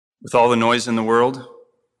With all the noise in the world,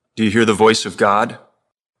 do you hear the voice of God?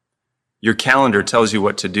 Your calendar tells you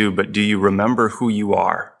what to do, but do you remember who you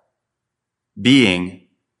are? Being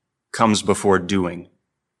comes before doing.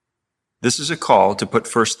 This is a call to put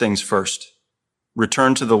first things first.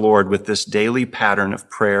 Return to the Lord with this daily pattern of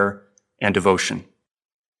prayer and devotion.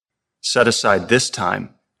 Set aside this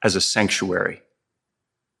time as a sanctuary.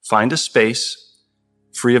 Find a space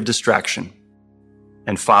free of distraction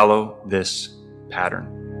and follow this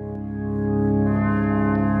pattern.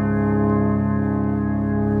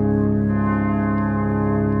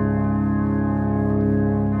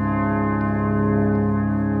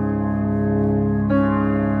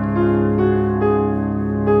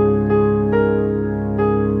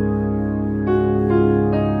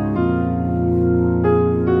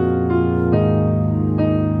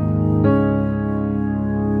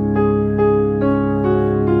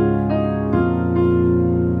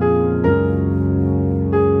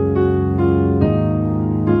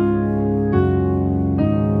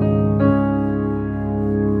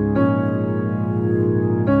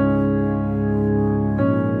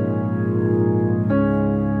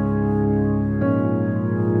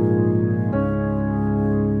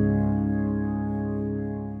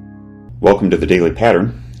 Welcome to the Daily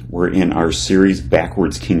Pattern. We're in our series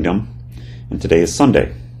Backwards Kingdom, and today is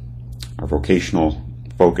Sunday. Our vocational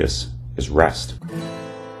focus is rest.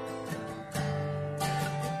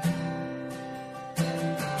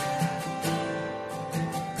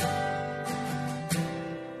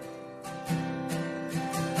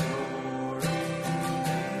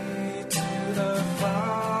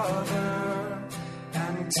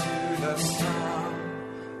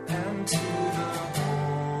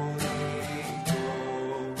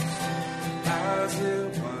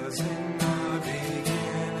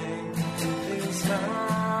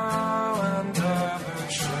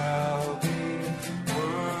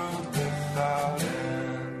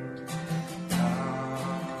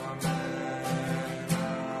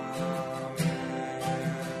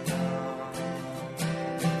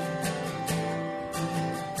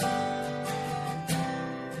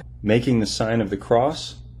 Making the sign of the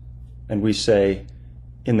cross, and we say,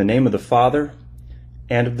 in the name of the Father,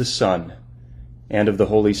 and of the Son, and of the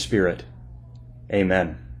Holy Spirit.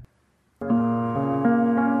 Amen.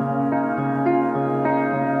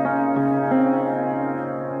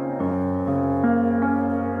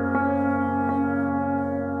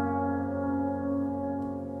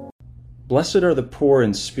 Blessed are the poor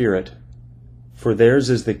in spirit, for theirs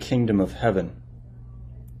is the kingdom of heaven.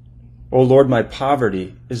 O Lord, my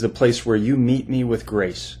poverty is the place where you meet me with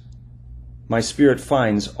grace. My spirit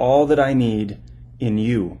finds all that I need in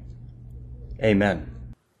you. Amen.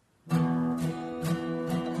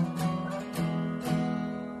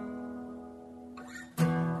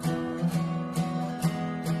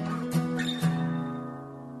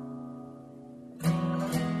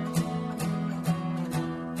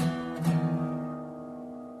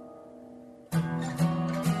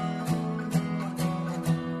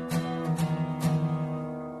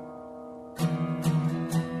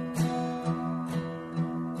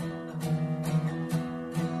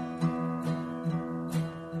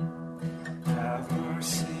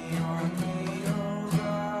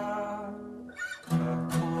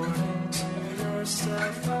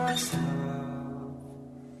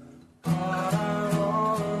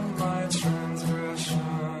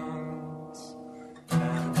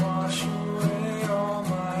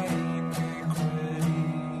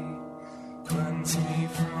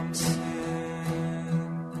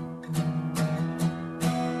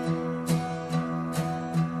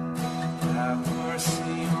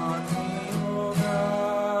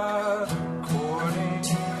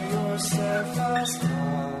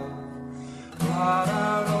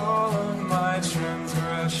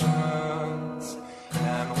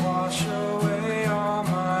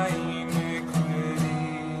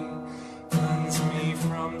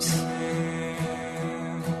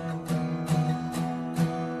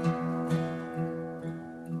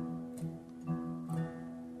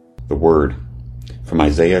 The Word from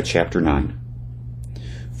Isaiah chapter 9.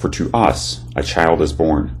 For to us a child is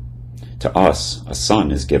born, to us a son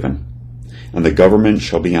is given, and the government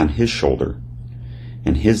shall be on his shoulder,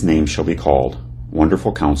 and his name shall be called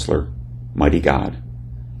Wonderful Counselor, Mighty God,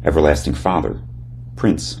 Everlasting Father,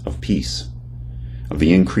 Prince of Peace. Of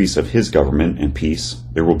the increase of his government and peace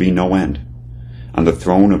there will be no end, on the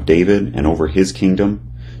throne of David and over his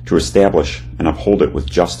kingdom, to establish and uphold it with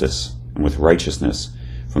justice and with righteousness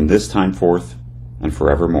from this time forth and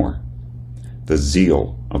forevermore. The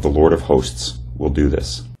zeal of the Lord of hosts will do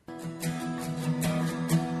this.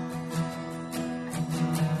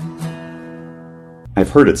 I've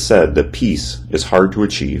I've heard it said that peace is hard to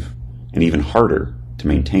achieve and even harder to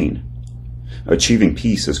maintain. Achieving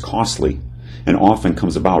peace is costly and often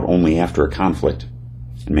comes about only after a conflict.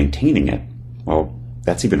 And maintaining it, well,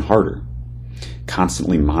 that's even harder.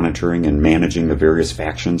 Constantly monitoring and managing the various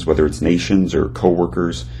factions, whether it's nations or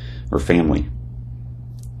coworkers or family.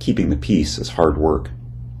 Keeping the peace is hard work.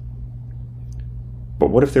 But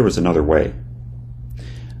what if there was another way?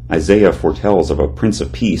 Isaiah foretells of a Prince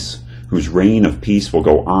of Peace whose reign of peace will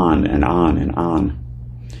go on and on and on,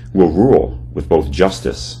 who will rule with both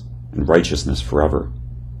justice and righteousness forever,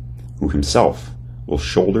 who himself will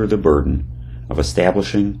shoulder the burden of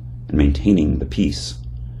establishing and maintaining the peace.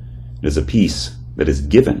 It is a peace that is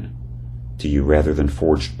given to you rather than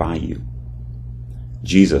forged by you.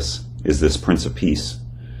 Jesus is this Prince of Peace.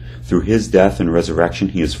 Through his death and resurrection,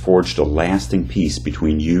 he has forged a lasting peace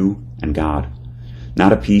between you and God.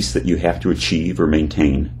 Not a peace that you have to achieve or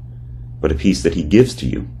maintain, but a peace that he gives to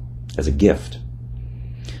you as a gift.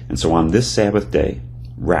 And so on this Sabbath day,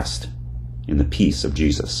 rest in the peace of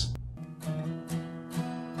Jesus.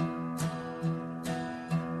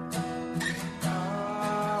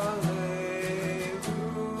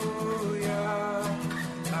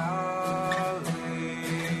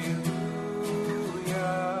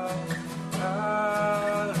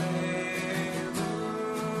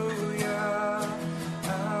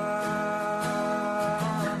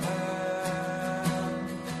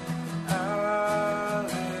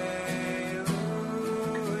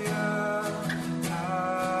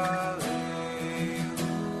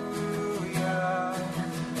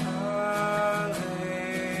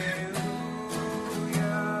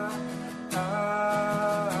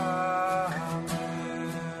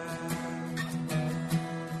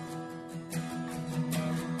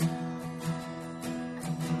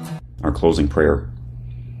 Our closing prayer.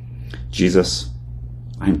 Jesus,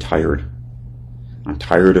 I'm tired. I'm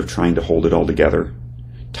tired of trying to hold it all together,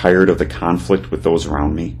 tired of the conflict with those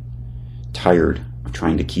around me, tired of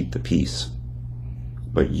trying to keep the peace.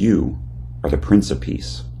 But you are the Prince of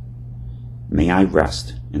Peace. May I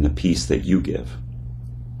rest in the peace that you give.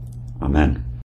 Amen.